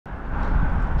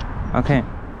Okay,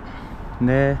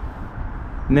 the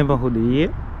neighborhood here,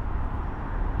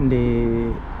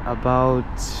 the about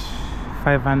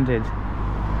 500,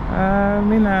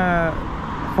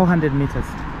 400 meters.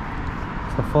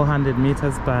 So 400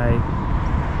 meters by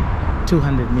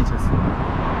 200 meters.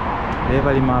 There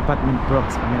are my apartment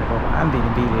blocks. I'm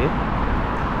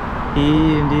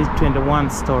being in these 21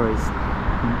 stories.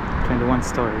 21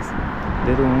 stories.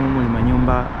 There are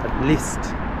Nyumba at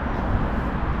least.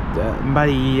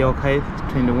 Bali okay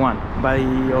 21.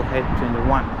 Bali okay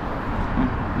 21.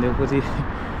 They put it.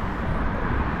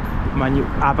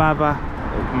 Ababa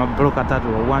my block at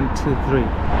 1, 2, 3.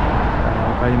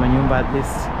 Bali Nyumba at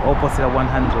least opposite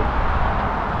 100.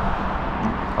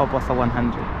 Opposite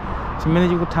 100. Chimene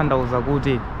chikuthandauza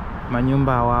kuti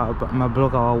manyumba wa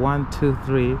mabloka wa 1 2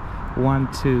 3 1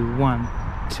 2 1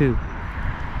 2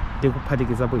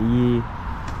 ndikuphatikizapo iyi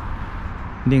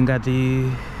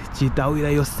ndingati chitawira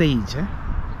yo sage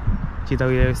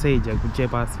chitawira yo sage kuje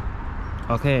Basi.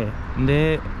 Okay,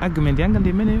 nde argument yanga ndi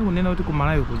imene kunena kuti ku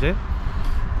Malawi kuje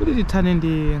kuti tithane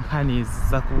ndi nkhani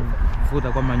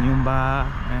zakuvuta kwa manyumba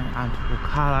anthu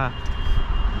kukhala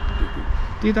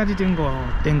titati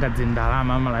tenga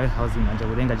dzindalama Malawi housing anja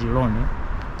kutenga chilone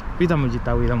pita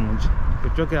muchitawira muja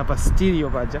kuchokera pa stereo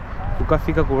paja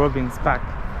ukafika ku Robbins Park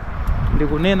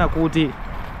ndikunena kuti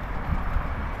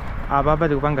ababa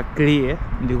tikupanga clear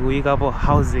ndikuyikapo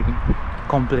housing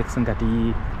complex ngati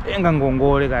iyi tenga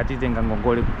ngongole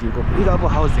kutiko kuyikapo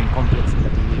housing complex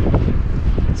ngati iyi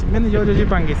chimene chocho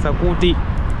chipangisa kuti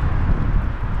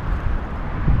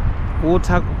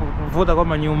kutha kuvuta kwa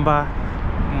manyumba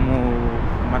mu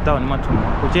matauni mwathu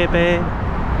kuchepe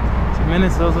chimene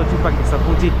sozo chipangisa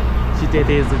kuti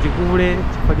chitetezo chikule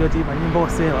chifukwa choti manyumba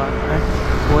osewa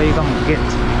kuwayika mu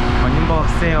gate manyumba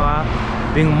osewa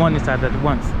being monitored at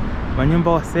once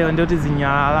manyumba osewa ndioti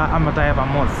zinyalala amataya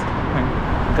pamodzi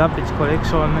garbage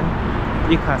collection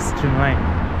ika streamline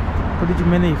kuti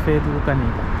chimene ife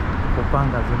tikukanika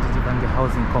kupanga zoti tipange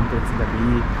housing complex ngati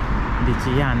iyi ndi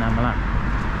chiyana Malawi.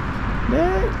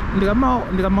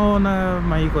 Ndikamaona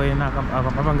maiko ena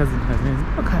akapanga zinthu zimene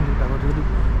zimakhandika kuti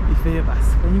ife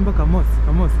basi kanyumba kamosi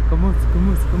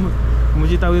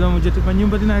muchitawira muchiti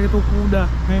panyumba tinake tokuda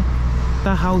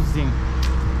ta housing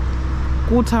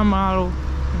kutha malo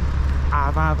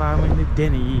apa mwene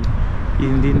deni iyi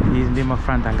ndi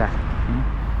mafront angati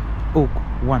uku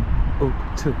 1 uku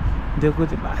 2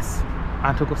 ndikuti basi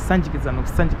anthu kusanjikizana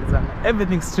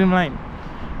everything streamline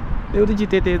ndikuti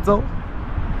chitetezo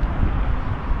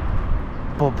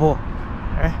popo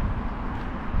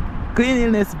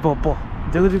cleanliness popo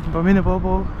ndikuti pamene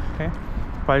popo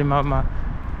pali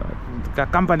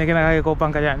kampani kena kake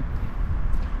kopanga chani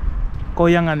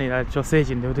koyang'anira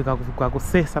chonsechi ndikuti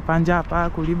kakusesa panja apa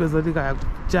kulibe zoti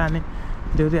chani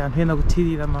ndikuti anthu ena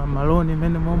kuthirira maloni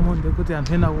mene momo ndikuti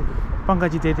anthu ena kupanga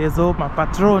chitetezo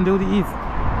mapatrol ndikuti izi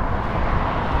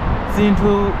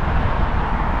zinthu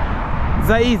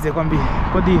zaize kwambiri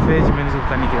kodi ife chimene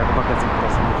tikukanikira kupanga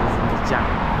zinthu chani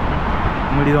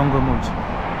mulilongwe muja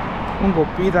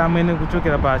ungopita amene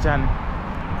kuchokera pa chani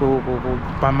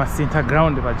pa masintha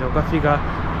ground paja ukafika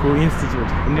ku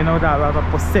institute kunena kuti apa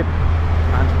posep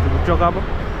anthu tikuchokapo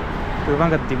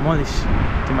tikupanga demolish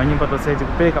timanyumba tonse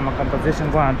tikupereka ma compensation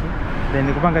kwa anthu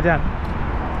then kupanga chani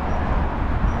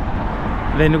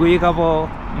then kuyikapo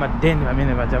madeni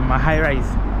pamene paja ma high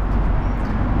rise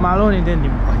maloni ndi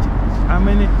mkwacha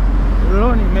amene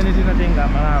loni imene tinatenga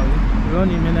Malawi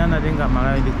loni imene anatenga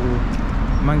Malawi ndi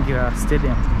kumangira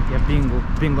stadium ya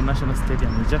Bingo National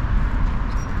Stadium ija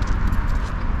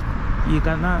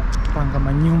ikana panga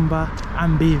manyumba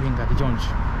ambiri ngati choncho.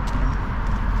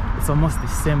 It's almost the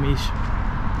same issue.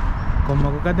 Koma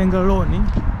kukatenga loni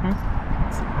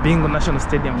Bingo National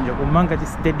Stadium ija kumanga chi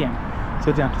stadium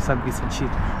choti anthu sagwisa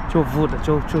ntchito chovuta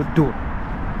chodula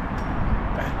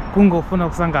kungofuna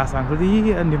kusangasa anthu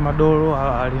kuti ndi madolo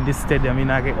ali ndi stadium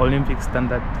inake Olympic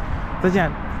standard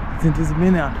zachani zinthu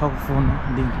zimene anthu akufuna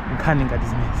ndi nkhani ngati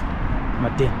zimezi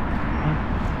madeni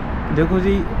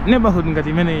ndikuti neighborhood ngati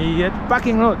imene iyi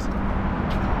parking lot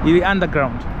ili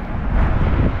underground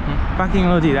parking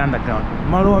lot ili underground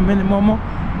malo amene momo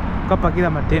kapakira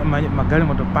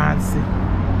magalimoto pansi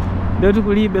ndikuti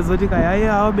kulibe zoti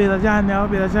kaya awabera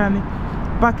chani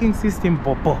parking system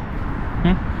popo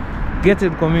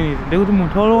gated community ndikuti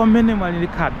munthu olowa mmene mwali ndi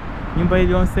khadi nyumba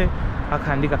iliyonse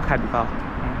akhandika khadi pawo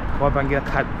wapangira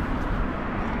khadi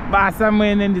basi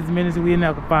amwene ndi zimene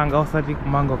zikuyenera kupanga osati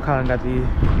kumanga kukhala ngati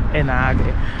ena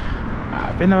ake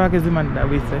pena pake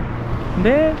zimandidabwitsa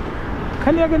nde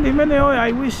nkhani yake ndi imeneyo.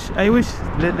 I wish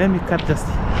let me cut just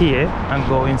here and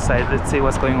go inside. Let's see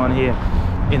what's going on here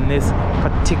in this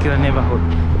particular neighborhood.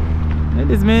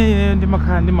 Ndizimene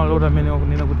ndimakhala ndimalota amene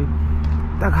akunena kuti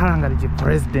takhala ngati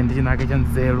chipresident chinake cha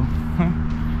nzeru.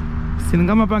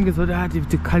 Sindingamapangiza kuti ati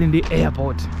tikhale ndi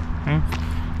airport.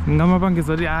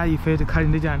 Sindingamapangiza kuti ife tikhale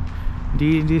ndi chani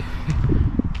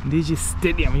ndi chi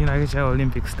stadium chinake cha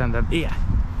Olympic standard.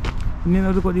 Nina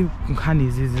kuti kodi nkhani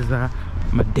izizi za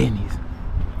madenis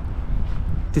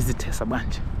tizithesa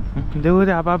banje.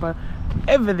 Ndikuti apa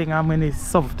everything amene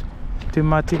is solved.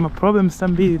 Tima problems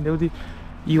tambiri ndikuti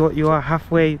you are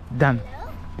halfway done.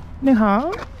 Ni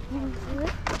hao?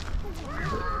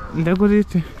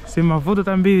 Ndikuti simavuto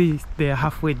tambiri they are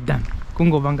halfway done.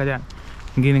 Kungopanga chani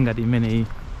ngini ngati imene iyi.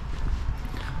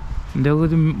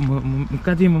 Ndikuti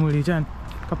mkati muli chani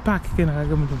kapaki kena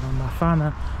kake mtu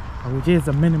mafana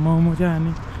akucheza mmene momo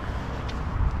chani.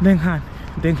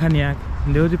 Ndenkhani yake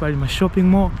ndikuti pali ma shopping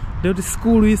mall. Ndikuti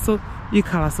school iso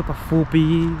ikhala so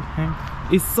pafupi.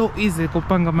 It's so easy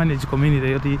kupanga manage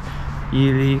community yoti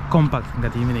ili compact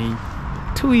ngati imene iyi.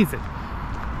 Too easy.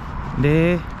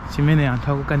 Nde chimene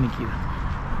anthu akukanikira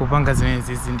kupanga zimene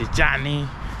zizi ndi chani.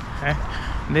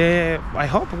 Nde I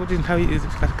hope kuti nthawi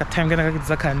ka time kena kake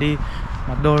tizakhala ndi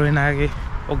madolo enake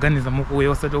organiza mukuwe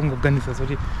osati ongoganiza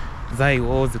zoti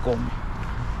zaiwo zikome.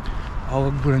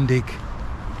 Akagula ndege,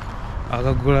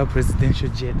 akagula presidential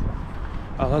jet,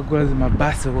 akagula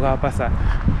zimabasi kukapasa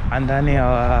andani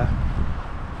awa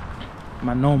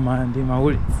manoma ndi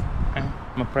maulits,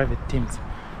 ma private teams.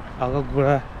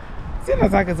 Akagula zina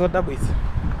zake zodabwisa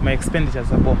my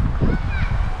expenditures abo.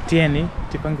 Tieni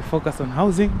tipange focus on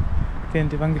housing, tieni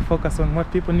tipange focus on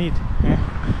what people need.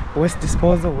 Waste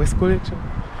disposal, waste collection,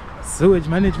 sewage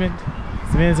management.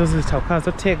 Zimene zote zitawukhala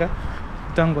zoteka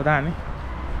kutango dani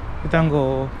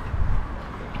kutango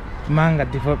manga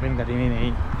development ngati imene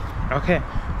iyi. Okay,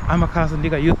 amakhala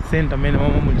ndika youth center mene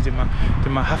momo muli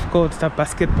tima half court sta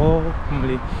basketball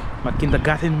muli ma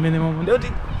kindergarten mene momo.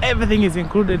 Ndikuti everything is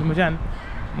included mujani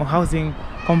mo housing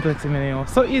complex imene.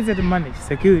 So easy to manage.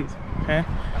 Security,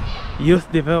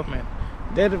 youth development.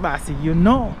 That Basi, you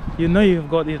know you've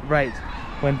got it right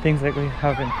when things like this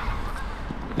happen.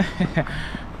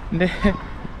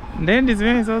 Then this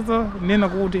means also nina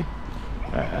kuti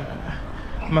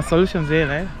my solutions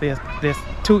there they're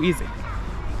too easy.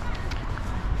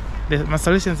 My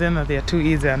solutions there they are too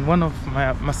easy, and one of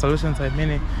my solutions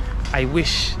I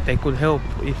wish they could help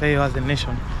if they as a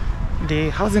nation.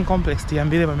 The housing complex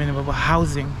tiambile pamene baba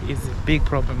housing is a big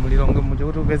problem. Mulilonge muje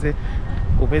kuti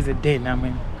upeze deni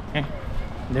amene.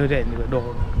 Ndio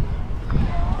ndo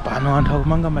pano anthu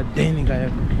akumanga madeni kaya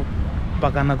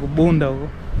pakana kubunda uko.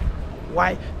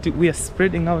 Why we are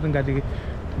spreading out ngati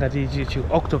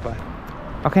October.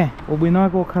 Okay, ubwino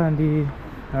wake ukhala ndi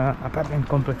apartment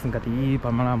complex ngati iyi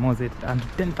pa Malawi and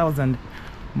 10,000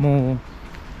 more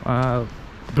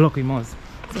block imos.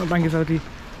 So bangisa kuti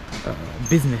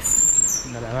business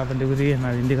ngala baba ndikuti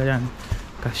nalindika chani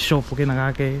ka shop kena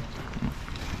kake.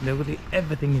 Ndikuti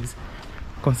everything is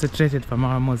concentrated pa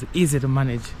Malawi, easy to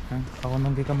manage.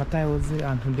 Akonongeka ma tiles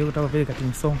anthu ndikuti akupeleka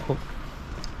tinsonko.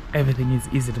 Everything is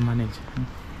easy to manage.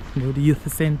 The youth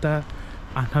center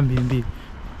and Hambimbi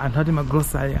and how my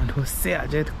grocery and who say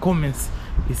jet comments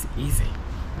is easy.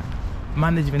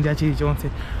 Management actually Jones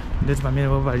that's my main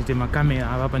over my camera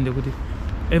up and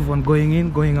everyone going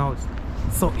in, going out.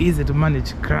 So easy to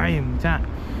manage crime.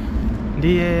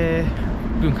 The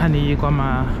Unkani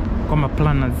Koma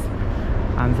planners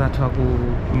and that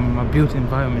my built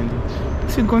environment.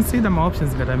 So consider my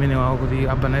options that I mean about the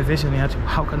urbanization,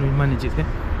 how can we manage it?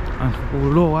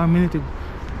 And low 1 minute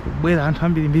where and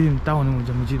hambili mbili town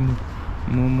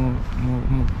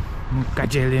mu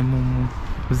kajele mu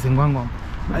zingwango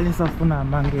alisa funa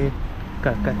mange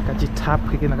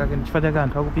kachitap kikena kake nchifanya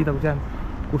kantu akupita kuchani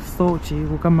kusochi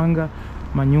kukamanga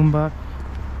manyumba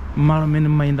malo mene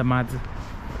mainda madzi.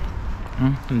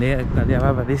 Nde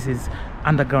baba this is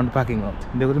underground parking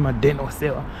lot. Nde kuti madeni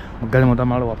osewa mgali mota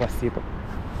malo wapasipo.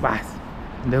 Basi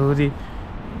nde kuti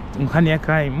nkhani ya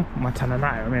crime matana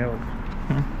nayo mero.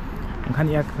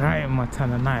 Nkhani ya crime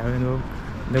matana nayo mero.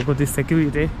 They got the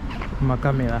security, my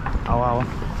camera, our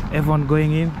everyone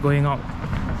going in, going out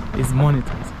is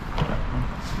monitored.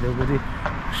 They got the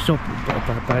shop,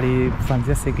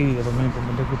 fancy security,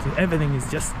 everything is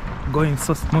just going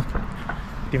so smoothly.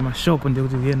 They must shop and they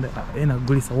would be in a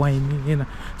grease wine, in a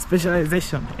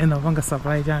specialization, in a vanga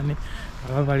supply journey,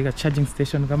 a charging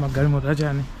station, Gama Galmo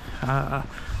Rajani,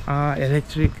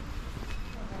 electric.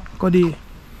 Got the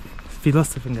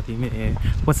philosophy that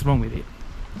what's wrong with it?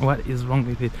 What is wrong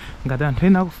with it? Ngata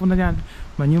ntena kufuna jana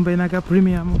manyumba inaka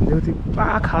premium ndoti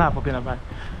bakhala po pena pale.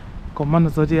 Komano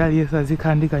zoti aliyesa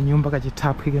zikhandika nyumba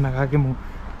kachitaphu kena kake mu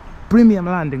premium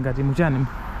land ngati muchani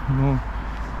mu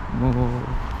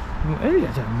area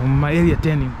cha area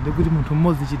 10 ndikuti munthu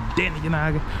mmodzi chideni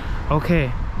chinake okay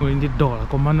uli ndi dollar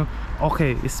komano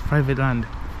okay it's private land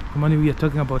komano we are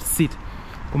talking about seat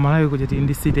kumalawi kuti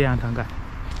ndi seat ya anthu angati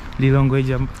lilongwe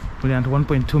ija muli anthu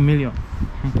 1.2 million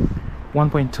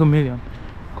 1.2 million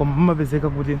koma mumapezeka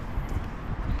kuti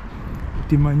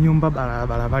timanyumba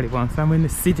balabala pali kwanza amene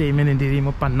city imene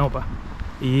ndilimo panopa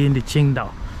iyi ndi Qingdao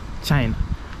China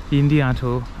iyi ndi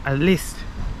anthu at least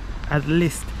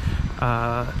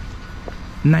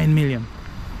 9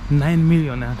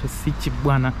 million anthu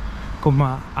sichibwana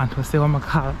koma anthu asewa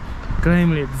makhala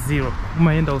crime rate zero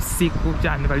umayenda usiku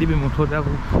chani palibe munthu oti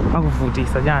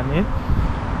akuvutisa chani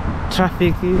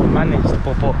traffic managed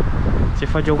popo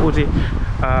chifukwa chokuti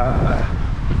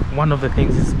one of the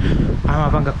things is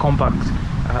amapanga compact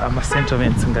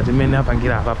ama-sentiments ngati mene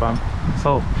apangira apa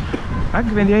so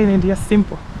argument ya ine ndiya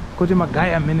simple kuti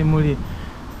Baghaya amene muli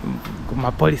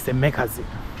ma-policy makers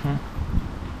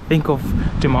think of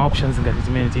tima options ngati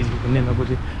timene tili kunena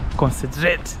kuti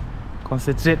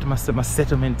concentrate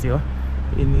ma-settlement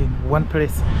in one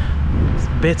place. It's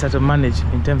better to manage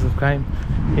in terms of crime,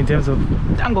 in terms of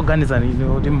tangoganizani,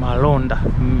 the malonda,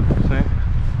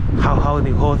 how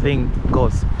the whole thing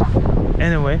goes.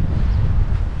 Anyway,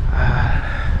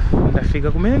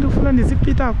 ndafika kumene ndikufuna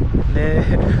ndizipita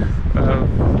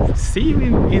see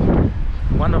you in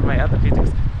one of my other videos.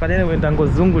 But anyway,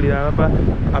 ndangozungulira apa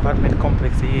apartment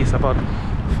complex is about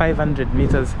 500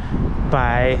 meters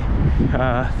by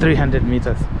 300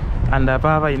 meters. And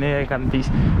above, you know, I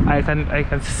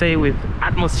can say with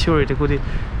utmost surety kuti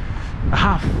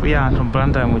half ya anthu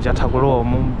mplanta mujatha kulowa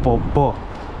mumpopo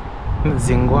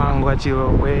zingwangwa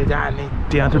chilokwe chani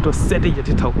ti anthu toseti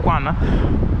jatitha kukwana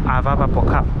apapa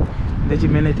pokha ndi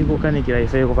chimene tikukanikira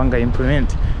ife kupanga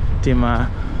implement tima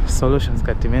solutions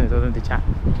kati timene toto ndi chani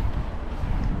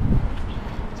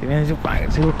chimene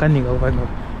tikukanika kupanga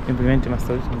implement tima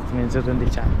solutions timene toto ndi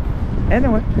chani.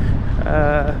 Anyway,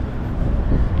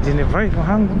 ndine very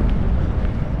kuhangu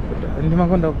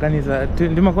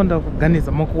ndimakonda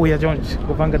kuganiza mokuya chonchi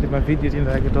kupanga tima video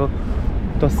tindake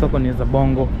tosokoniza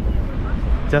bongo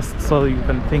just so you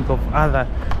can think of other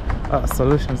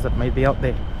solutions that might be out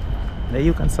there. Then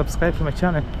you can subscribe to my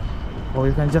channel or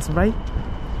you can just write,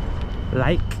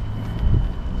 like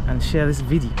and share this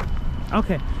video.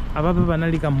 Okay, ababa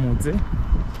banalika mudzi.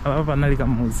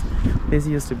 This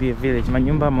used to be a village.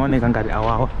 Nyumba maoneka ngati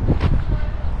awawa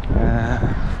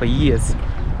for years.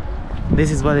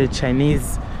 This is what a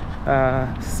Chinese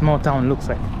small town looks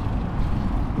like.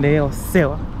 They all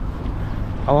sell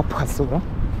our pasuka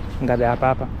ngati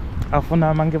apapa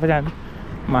afuna mange pachani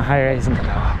ma high rise ngati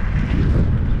awawa.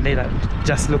 They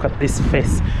just look at this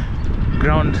face.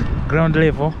 Ground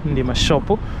level ndi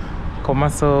mashopu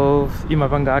komanso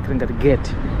imapanga akili ngati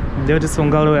gate. Ndiyoti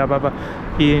sungalowe apapa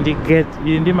ndi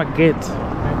gate ndi ma gate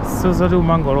so zoti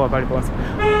umangolowa pali ponse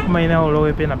maina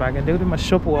olowe pena pake ndikuti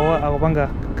mashopu akupanga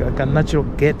ka natural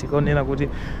gate konena kuti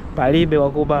palibe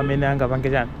wakuba amene angapange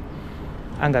chani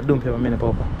angadumphe pamene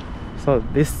popa. So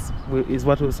this is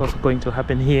what is also going to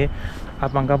happen here.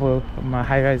 Apangapo ma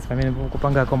high rise pamene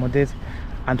kupanga accommodate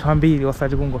anthu ambiri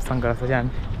osati kungosangalasa chani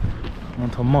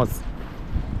munthu mmodzi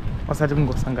osati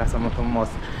kungosangalasa munthu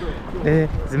mmodzi.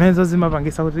 Zimenezo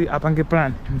zimapangisa kuti apange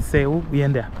plan msewu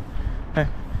uyende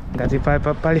ngati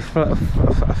pali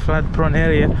flood prone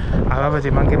area apapa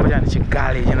timangepo chani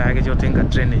chigali chinake chotenga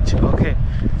drainage. Okay,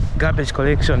 garbage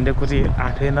collection ndekuti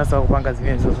anthu ena sakupanga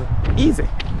zimenezo easy.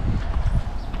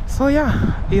 So yeah,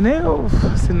 ineyo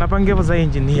sinapangepo za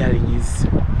engineering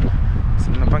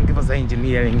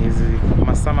izi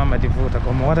masama mativuta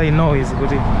koma what I know is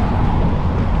kuti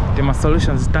tima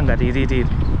solutions tangati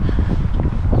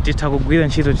titakugwira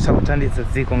ntchito titakuthandiza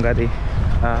dziko ngati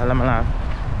la Malawi.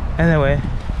 Anyway,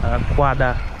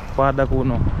 kwada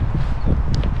kuno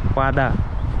kwada